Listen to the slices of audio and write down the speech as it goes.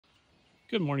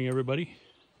Good morning, everybody.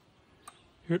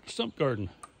 Here at the stump garden.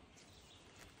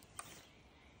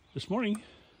 This morning,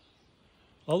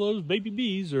 all those baby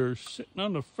bees are sitting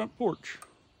on the front porch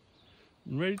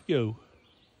and ready to go.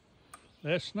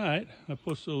 Last night, I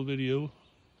posted a little video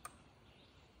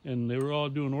and they were all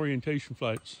doing orientation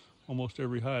flights, almost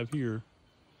every hive here.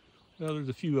 Well, there's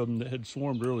a few of them that had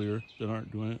swarmed earlier that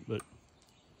aren't doing it, but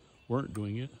weren't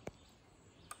doing it.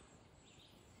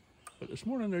 But this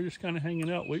morning they're just kind of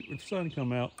hanging out, waiting for the sun to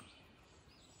come out.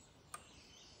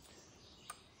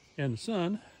 And the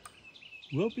sun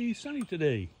will be sunny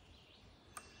today.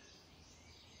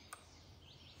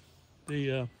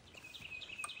 Yeah,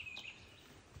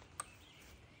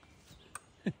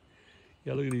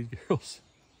 look at these girls.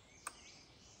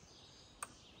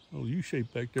 Oh,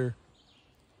 U-shape back there.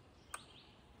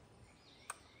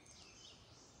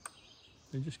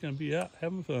 They're just gonna be out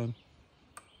having fun,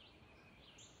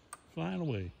 flying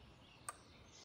away.